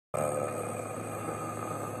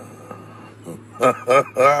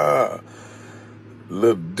Little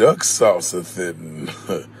duck salsa fitting.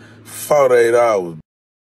 48 hours,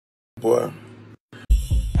 boy.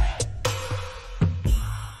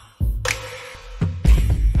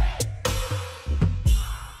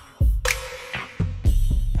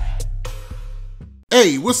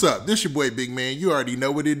 Hey, what's up? This your boy Big Man. You already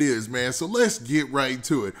know what it is, man. So let's get right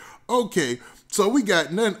to it. Okay, so we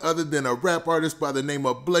got none other than a rap artist by the name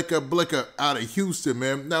of Blika out of Houston,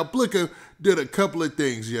 man. Now, Blika did a couple of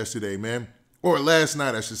things yesterday, man. Or last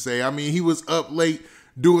night, I should say. I mean, he was up late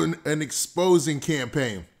doing an exposing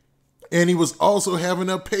campaign. And he was also having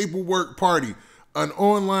a paperwork party, an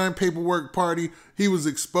online paperwork party. He was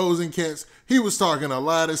exposing cats. He was talking a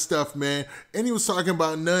lot of stuff, man. And he was talking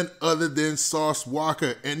about none other than Sauce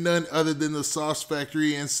Walka and none other than the Sauce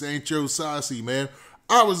Factory and Sancho Saucy, man.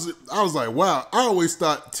 I was like, wow, I always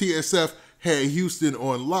thought TSF had Houston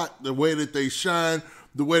on lock, the way that they shine,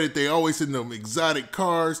 the way that they always in them exotic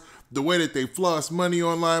cars, the way that they floss money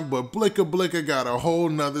online, but Blika got a whole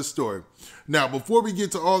nother story. Now, before we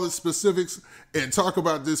get to all the specifics and talk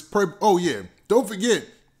about this, oh yeah, don't forget,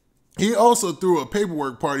 he also threw a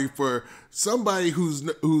paperwork party for somebody who's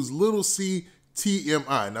little C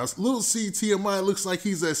TMI. Now, little C TMI looks like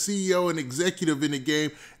he's a CEO and executive in the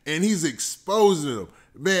game, and he's exposing them.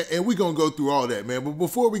 Man, and we're going to go through all that, man. But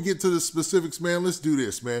before we get to the specifics, man, let's do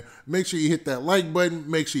this, man. Make sure you hit that like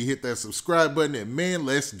button. Make sure you hit that subscribe button. And, man,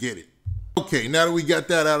 let's get it. Okay, now that we got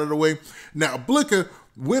that out of the way, now Blika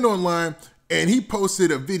went online and he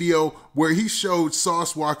posted a video where he showed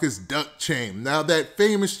Sauce Walka's duck chain. Now, that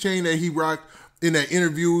famous chain that he rocked in that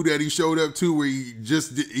interview that he showed up to where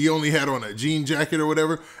he only had on a jean jacket or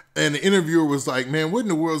whatever. And the interviewer was like, man, what in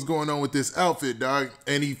the world's going on with this outfit, dog?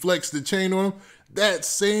 And he flexed the chain on him. That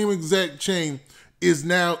same exact chain is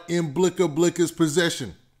now in Blika's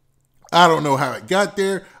possession. I don't know how it got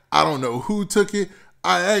there. I don't know who took it.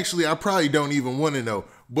 I probably don't even want to know.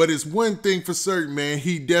 But it's one thing for certain, man.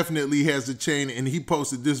 He definitely has the chain, and he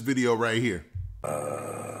posted this video right here.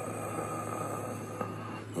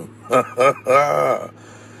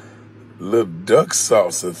 Little duck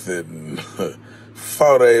salsa fitting.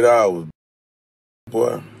 48 hours,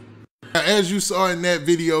 boy. Now, as you saw in that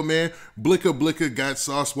video, man, Blika got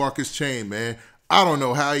Sauce Walka's chain, man. I don't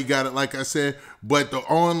know how he got it, like I said, but the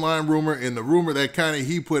online rumor and the rumor that kind of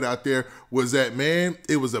he put out there was that, man,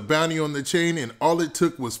 it was a bounty on the chain, and all it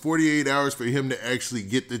took was 48 hours for him to actually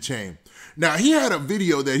get the chain. Now, he had a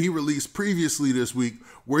video that he released previously this week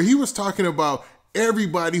where he was talking about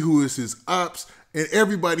everybody who is his ops and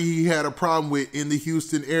everybody he had a problem with in the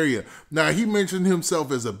Houston area. Now, he mentioned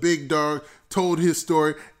himself as a big dog, told his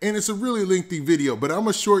story, and it's a really lengthy video, but I'm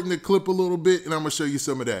going to shorten the clip a little bit, and I'm going to show you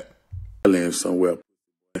some of that. I land somewhere.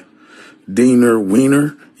 Diener,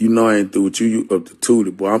 Wiener, you know I ain't through with you. You up to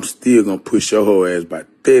Tootie, boy. I'm still going to push your whole ass by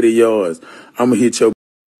 30 yards. I'm going to hit your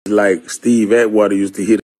like Steve Atwater used to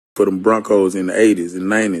hit for them Broncos in the 80s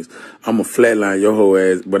and 90s. I'm going to flatline your whole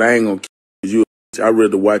ass, but I ain't going to kill you. I'd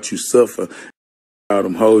rather watch you suffer. All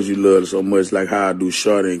them hoes you love so much, like how I do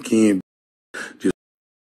Shorty and Kim. Just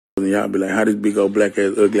y'all be like, how this big old black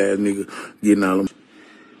ass, ugly ass nigga getting all them.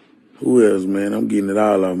 Who else, man? I'm getting it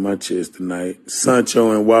all off my chest tonight.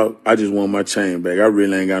 Sancho and Walk, I just want my chain back. I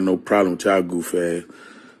really ain't got no problem with y'all goof ass.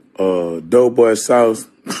 Dope Boy Sauce,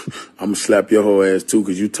 I'm gonna slap your whole ass too,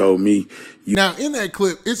 because you told me. Now, in that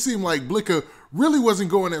clip, it seemed like Blika really wasn't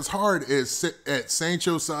going as hard as at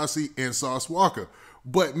Sancho Saucy and Sauce Walka.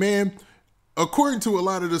 But, man, according to a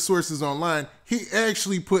lot of the sources online, he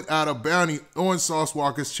actually put out a bounty on Sauce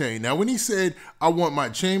Walka's chain. Now, when he said, I want my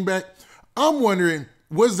chain back, I'm wondering,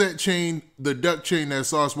 was that chain, the duck chain that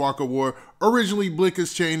Sauce Walka wore, originally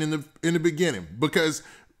Blika's chain in the beginning? Because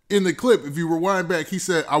in the clip, if you rewind back, he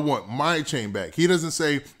said, I want my chain back. He doesn't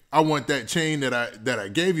say, I want that chain that I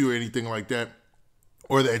gave you or anything like that,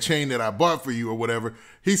 or that chain that I bought for you or whatever.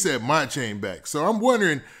 He said my chain back. So I'm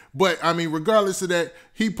wondering, but I mean, regardless of that,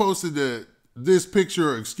 he posted this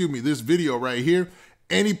picture, or excuse me, this video right here,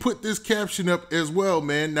 and he put this caption up as well,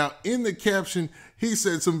 man. Now, in the caption, he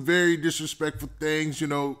said some very disrespectful things, you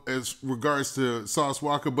know, as regards to Sauce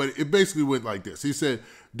Walka, but it basically went like this. He said,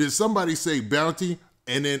 did somebody say bounty?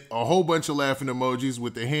 And then a whole bunch of laughing emojis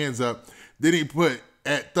with their hands up. Then he put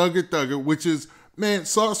at Thugger, which is, man,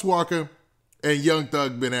 Sauce Walka and Young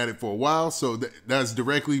Thug been at it for a while, so that's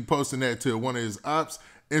directly posting that to one of his ops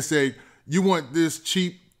and said, you want this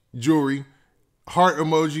cheap jewelry, heart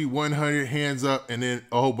emoji, 100, hands up, and then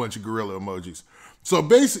a whole bunch of gorilla emojis. So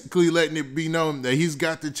basically letting it be known that he's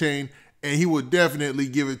got the chain and he would definitely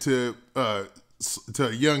give it to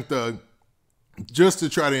Young Thug just to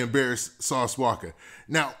try to embarrass Sauce Walka.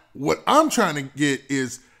 Now, what I'm trying to get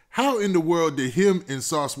is, how in the world did him and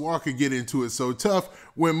Sauce Walka get into it so tough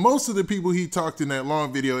when most of the people he talked in that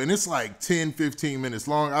long video, and it's like 10, 15 minutes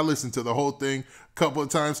long, I listened to the whole thing a couple of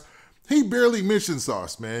times, he barely mentioned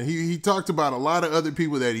Sauce, man. He talked about a lot of other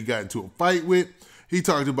people that he got into a fight with. He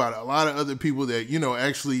talked about a lot of other people that,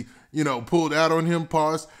 actually, pulled out on him,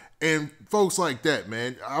 paused, and folks like that,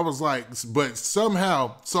 man. I was like, but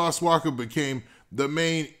somehow Sauce Walka became the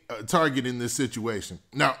main target in this situation.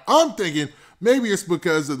 Now, I'm thinking maybe it's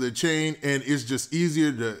because of the chain and it's just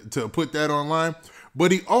easier to put that online.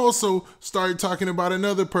 But he also started talking about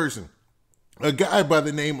another person, a guy by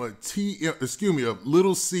the name of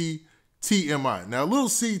Little C TMI. Now, Little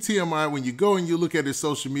C TMI, when you go and you look at his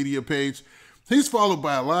social media page, he's followed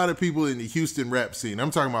by a lot of people in the Houston rap scene.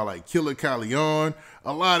 I'm talking about like Killer Calion,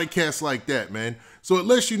 a lot of cats like that, man. So it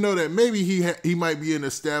lets you know that maybe he might be an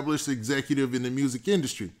established executive in the music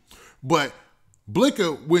industry. But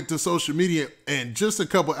Blika went to social media and just a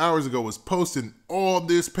couple hours ago was posting all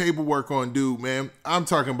this paperwork on dude, man. I'm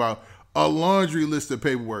talking about a laundry list of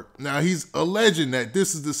paperwork. Now, he's alleging that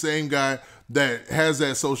this is the same guy that has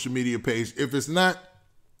that social media page. If it's not,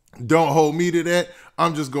 don't hold me to that.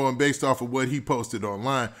 I'm just going based off of what he posted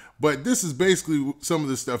online. But this is basically some of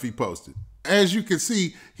the stuff he posted. As you can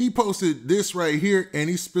see, he posted this right here, and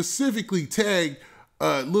he specifically tagged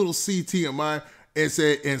Little CTMI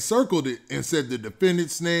and circled it and said the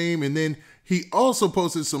defendant's name. And then he also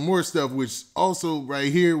posted some more stuff, which also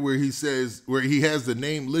right here where he has the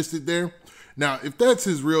name listed there. Now, if that's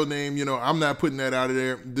his real name, I'm not putting that out of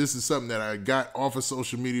there. This is something that I got off of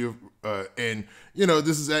social media, and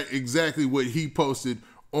this is exactly what he posted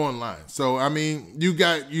online. So, I mean, you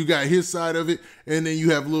got his side of it, and then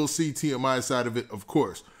you have Little CTMI side of it, of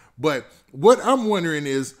course. But what I'm wondering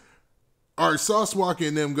is, are Sauce Walka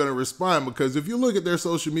and them going to respond? Because if you look at their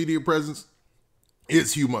social media presence,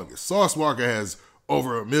 it's humongous. Sauce Walka has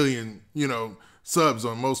over 1 million, subs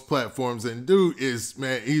on most platforms, and dude is,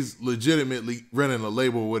 man, he's legitimately running a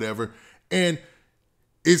label or whatever. And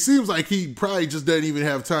it seems like he probably just doesn't even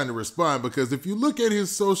have time to respond, because if you look at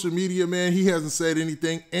his social media, man, he hasn't said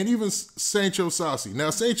anything. And even Sancho Saucy.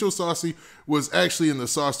 Now, Sancho Saucy was actually in the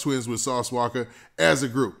Sauce Twins with Sauce Walka as a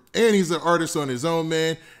group. And he's an artist on his own,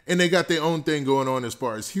 man. And they got their own thing going on as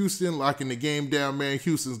far as Houston, locking the game down, man.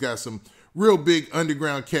 Houston's got some real big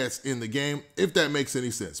underground cats in the game, if that makes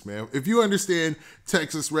any sense, man. If you understand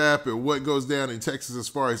Texas rap or what goes down in Texas as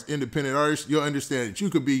far as independent artists, you'll understand that you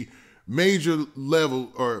could be major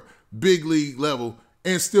level or big league level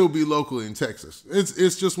and still be local in Texas.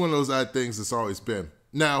 It's just one of those odd things it's always been.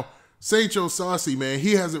 Now, Sancho Saucy, man,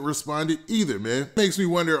 he hasn't responded either, man. Makes me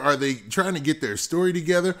wonder, are they trying to get their story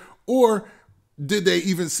together, or did they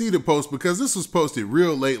even see the post? Because this was posted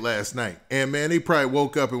real late last night. And, man, they probably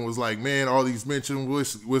woke up and was like, man, all these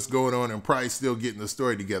mentions, what's going on, and probably still getting the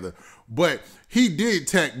story together. But he did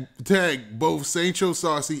tag both Sancho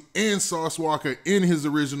Saucy and Sauce Walka in his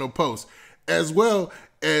original post, as well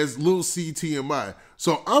as Lil CTMI.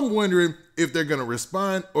 So I'm wondering if they're going to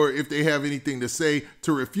respond, or if they have anything to say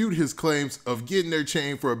to refute his claims of getting their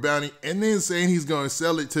chain for a bounty and then saying he's going to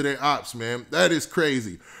sell it to their ops, man. That is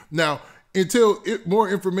crazy. Now, until more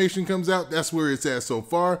information comes out, that's where it's at so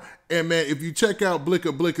far. And, man, if you check out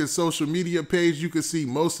Blika's social media page, you can see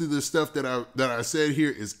most of the stuff that I said here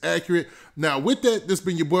is accurate. Now, with that, this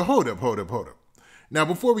been your boy. Hold up. Now,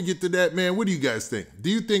 before we get to that, man, what do you guys think? Do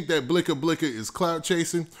you think that Blika is clout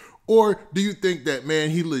chasing? Or do you think that,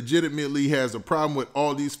 man, he legitimately has a problem with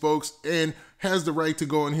all these folks and has the right to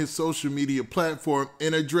go on his social media platform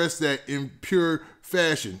and address that in pure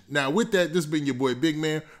fashion? Now, with that, this has been your boy Big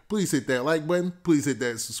Man. Please hit that like button. Please hit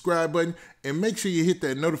that subscribe button. And make sure you hit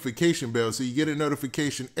that notification bell so you get a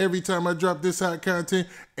notification every time I drop this hot content.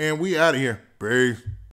 And we out of here. Peace.